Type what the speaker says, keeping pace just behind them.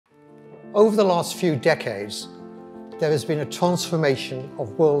Over the last few decades, there has been a transformation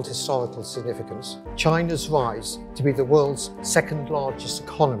of world historical significance. China's rise to be the world's second largest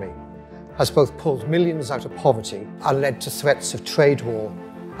economy has both pulled millions out of poverty and led to threats of trade war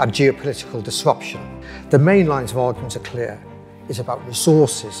and geopolitical disruption. The main lines of argument are clear. It's about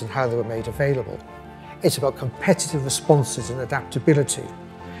resources and how they were made available. It's about competitive responses and adaptability.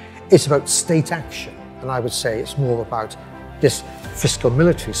 It's about state action, and I would say it's more about this fiscal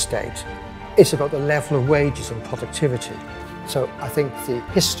military state. It's about the level of wages and productivity. So I think the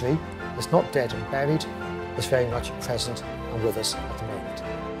history is not dead and buried, it's very much present and with us at the moment.